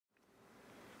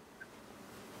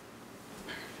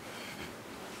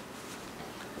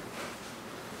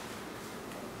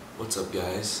What's up,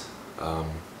 guys?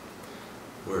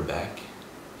 We're back.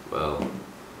 Well,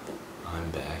 I'm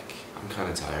back. I'm kind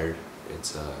of tired.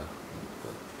 It's about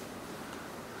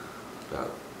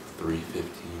 3:15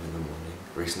 in the morning.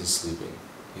 Grayson's sleeping.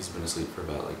 He's been asleep for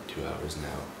about like 2 hours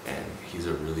now, and he's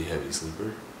a really heavy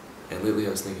sleeper. And lately I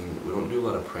was thinking, we don't do a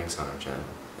lot of pranks on our channel,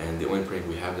 and the only prank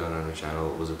we have done on our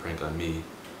channel was a prank on me,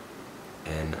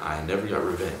 and I never got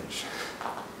revenge.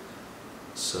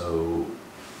 So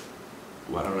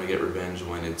why don't I get revenge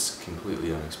when it's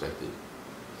completely unexpected?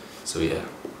 So yeah,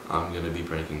 I'm gonna be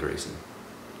pranking Grayson.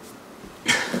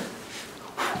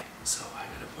 So I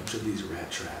got a bunch of these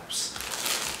rat traps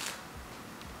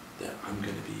that I'm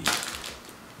gonna be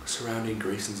surrounding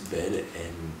Grayson's bed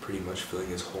and pretty much filling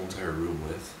his whole entire room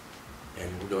with. And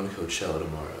we're going to Coachella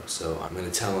tomorrow, so I'm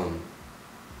gonna tell him,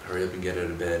 hurry up and get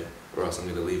out of bed, or else I'm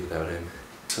gonna leave without him.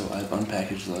 So I've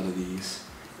unpackaged a lot of these.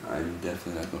 I'm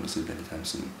definitely not going to sleep anytime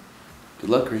soon. Good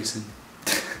luck, Grayson.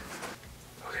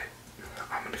 Okay,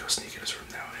 I'm gonna go sneak in his room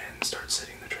now and start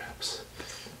setting the traps.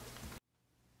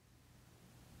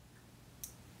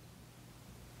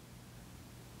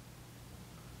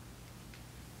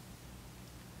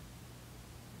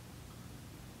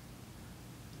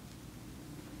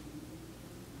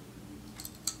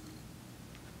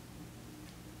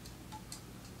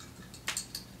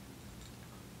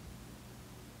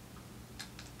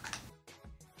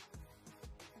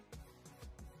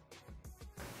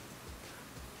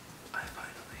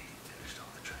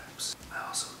 I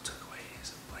also took away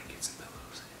his blankets and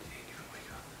pillows, and he didn't even wake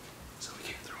up, so we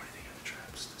can't throw anything in the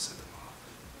traps to set them off.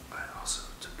 I also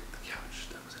took the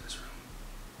couch that was in his room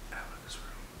out of his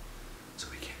room, so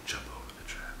he can't jump over the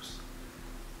traps.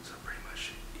 So pretty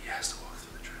much he has to walk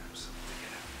through the traps to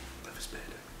get out of his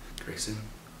bed. Grayson,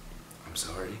 I'm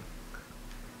sorry.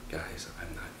 Guys,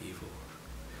 I'm not evil.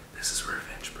 This is a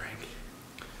revenge prank.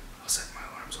 I'll set my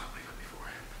alarm so I wake up before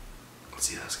him. Let's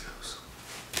see how this goes.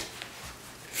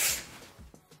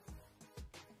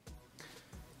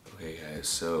 Okay guys,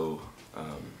 so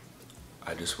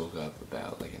I just woke up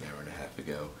about like an hour and a half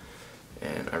ago,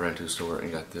 and I ran to the store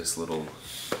and got this little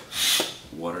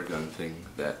water gun thing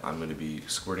that I'm going to be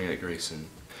squirting at Grayson.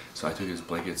 So I took his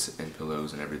blankets and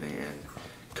pillows and everything and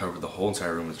covered the whole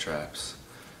entire room with traps.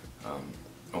 Oh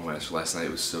my gosh, last night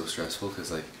was so stressful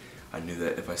because like I knew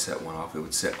that if I set one off, it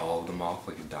would set all of them off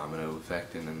like a domino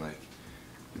effect, and then like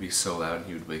it'd be so loud and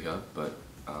he would wake up. But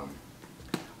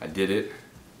I did it.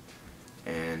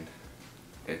 And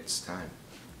it's time.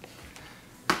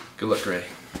 Good luck, Gray.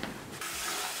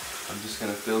 I'm just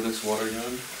gonna fill this water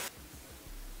gun.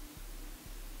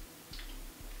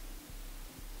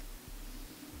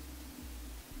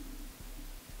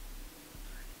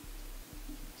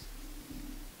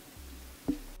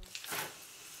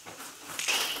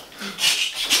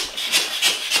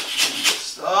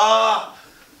 Stop!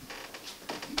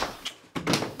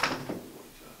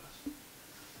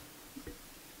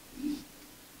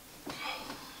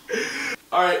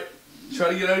 Alright, try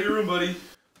to get out of your room, buddy.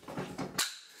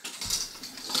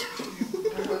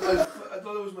 I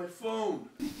thought it was my phone.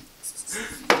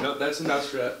 Nope, that's a mouse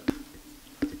trap.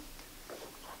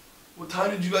 What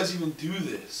time did you guys even do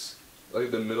this?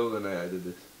 Like the middle of the night I did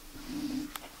this.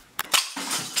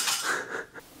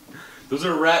 Those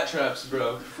are rat traps,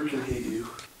 bro. I freaking hate you.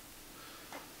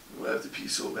 I'm gonna have to pee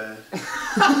so bad.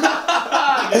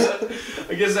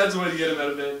 I guess that's the way to get him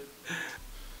out of bed.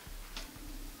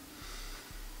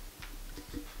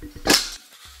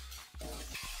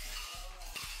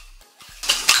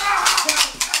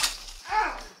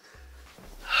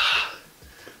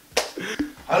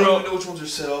 I don't even know which ones are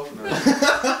set off now.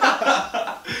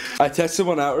 I tested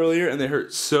one out earlier and they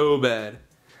hurt so bad.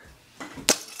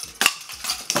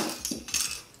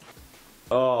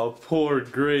 Oh, poor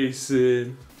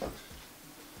Grayson.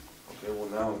 Okay, well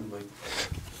now I'm like...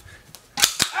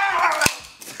 Ow!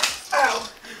 Ow!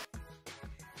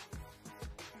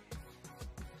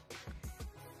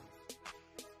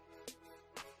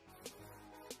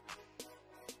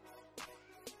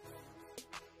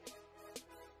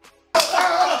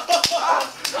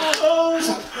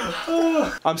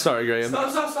 I'm sorry, Gray.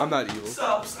 Stop. I'm not evil.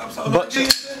 Stop. But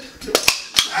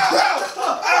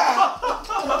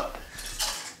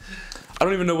I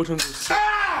don't even know which ones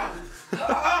are.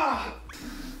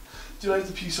 Dude, I have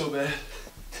to pee so bad.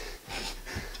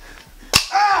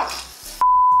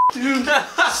 Dude,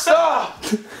 stop!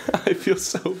 I feel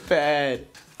so bad.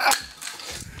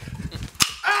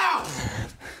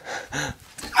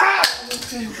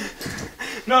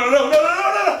 No.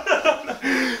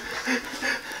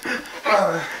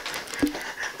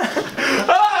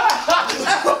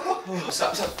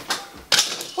 Stop. Stop.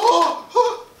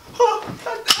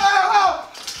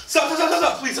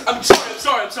 please. I'm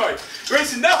sorry.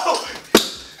 Grayson, no!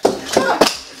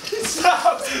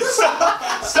 Stop!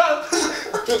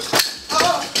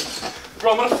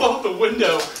 Bro, I'm gonna fall out the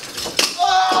window.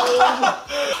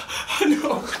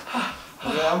 No.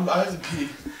 Yeah, I have to pee.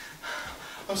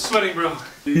 I'm sweating, bro.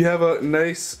 You have a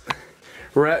nice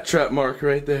rat trap mark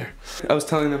right there. I was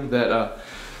telling them that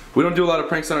we don't do a lot of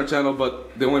pranks on our channel,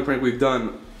 but the only prank we've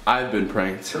done, I've been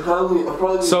pranked. I'll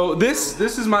probably So this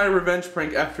is my revenge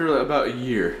prank after about a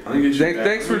year. I'm gonna get you back.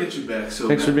 Thanks for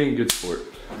Thanks for being a good sport.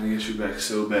 I'm gonna get you back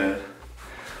so bad.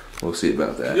 We'll see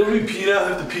about that. You know me peeing out, I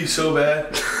have to pee so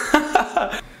bad.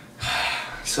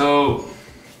 So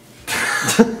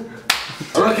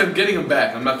I'm getting him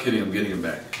back. I'm not kidding, I'm getting him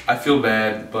back. I feel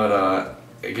bad, but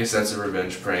I guess that's a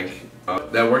revenge prank.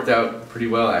 That worked out pretty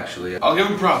well, actually. I'll give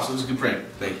him props, it was a good prank.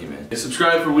 Thank you, man.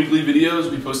 Subscribe for weekly videos,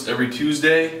 we post every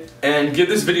Tuesday. And give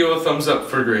this video a thumbs up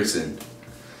for Grayson,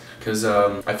 because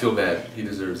I feel bad. He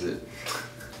deserves it.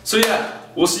 So yeah,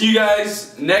 we'll see you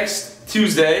guys next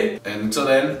Tuesday. And until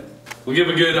then, we'll give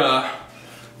a good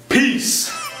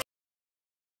peace.